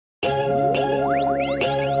RAAS,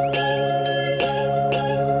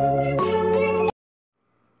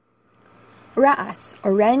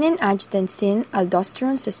 or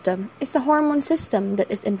renin-angiotensin-aldosterone system, is a hormone system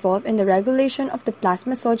that is involved in the regulation of the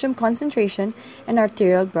plasma sodium concentration and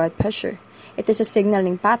arterial blood pressure. It is a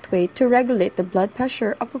signaling pathway to regulate the blood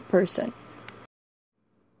pressure of a person.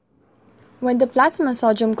 When the plasma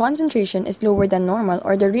sodium concentration is lower than normal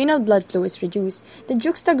or the renal blood flow is reduced, the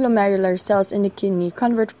juxtaglomerular cells in the kidney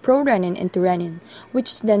convert prorenin into renin, which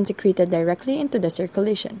is then secreted directly into the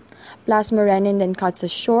circulation. Plasma renin then cuts a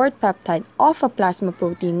short peptide off a plasma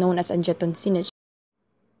protein known as angiotensin.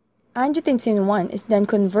 Angiotensin 1 is then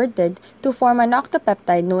converted to form an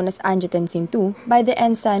octapeptide known as angiotensin 2 by the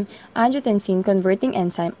enzyme angiotensin-converting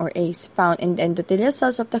enzyme or ACE, found in the endothelial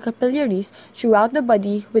cells of the capillaries throughout the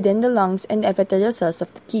body, within the lungs, and the epithelial cells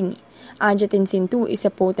of the kidney. Angiotensin 2 is a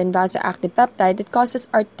potent vasoactive peptide that causes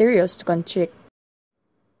arterioles to constrict.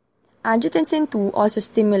 Angiotensin 2 also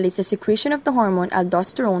stimulates the secretion of the hormone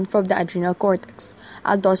aldosterone from the adrenal cortex.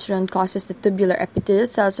 Aldosterone causes the tubular epithelial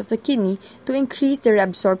cells of the kidney to increase the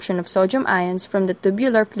reabsorption of sodium ions from the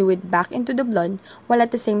tubular fluid back into the blood, while at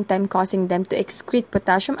the same time causing them to excrete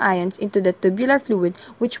potassium ions into the tubular fluid,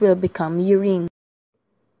 which will become urine.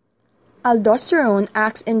 Aldosterone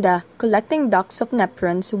acts in the collecting ducts of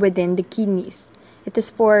nephrons within the kidneys. It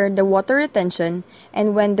is for the water retention,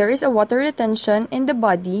 and when there is a water retention in the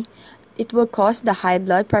body, it will cause the high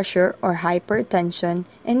blood pressure or hypertension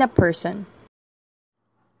in a person.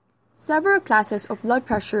 Several classes of blood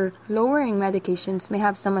pressure lowering medications may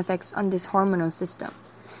have some effects on this hormonal system.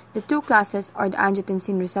 The two classes are the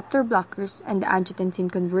angiotensin receptor blockers and the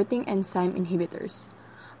angiotensin converting enzyme inhibitors.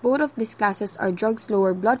 Both of these classes are drugs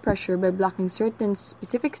lower blood pressure by blocking certain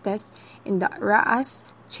specific steps in the RAAS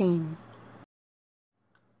chain.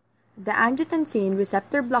 The angiotensin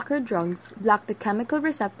receptor blocker drugs block the chemical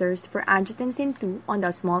receptors for angiotensin 2 on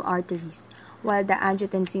the small arteries, while the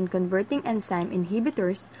angiotensin converting enzyme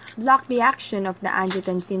inhibitors block the action of the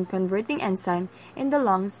angiotensin converting enzyme in the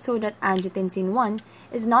lungs so that angiotensin 1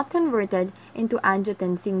 is not converted into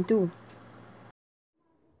angiotensin 2.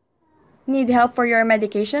 Need help for your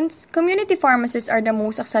medications? Community pharmacies are the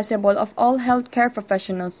most accessible of all healthcare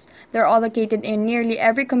professionals. They're all located in nearly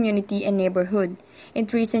every community and neighborhood. In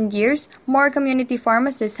recent years, more community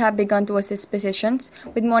pharmacists have begun to assist physicians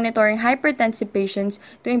with monitoring hypertensive patients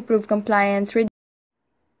to improve compliance.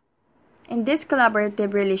 In these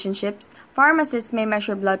collaborative relationships, pharmacists may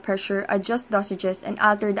measure blood pressure, adjust dosages, and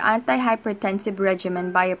alter the antihypertensive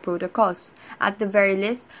regimen via protocols. At the very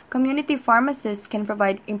least, community pharmacists can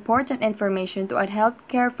provide important information to a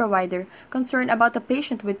healthcare provider concerned about a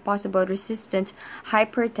patient with possible resistant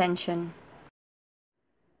hypertension.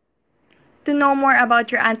 To know more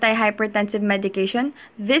about your antihypertensive medication,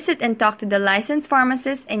 visit and talk to the licensed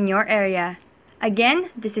pharmacist in your area. Again,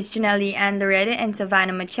 this is Janelle Ann Loretta and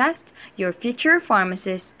Savannah Machast, your future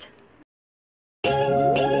pharmacist.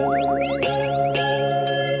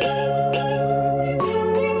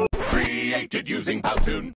 Created using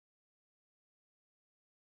Powtoon.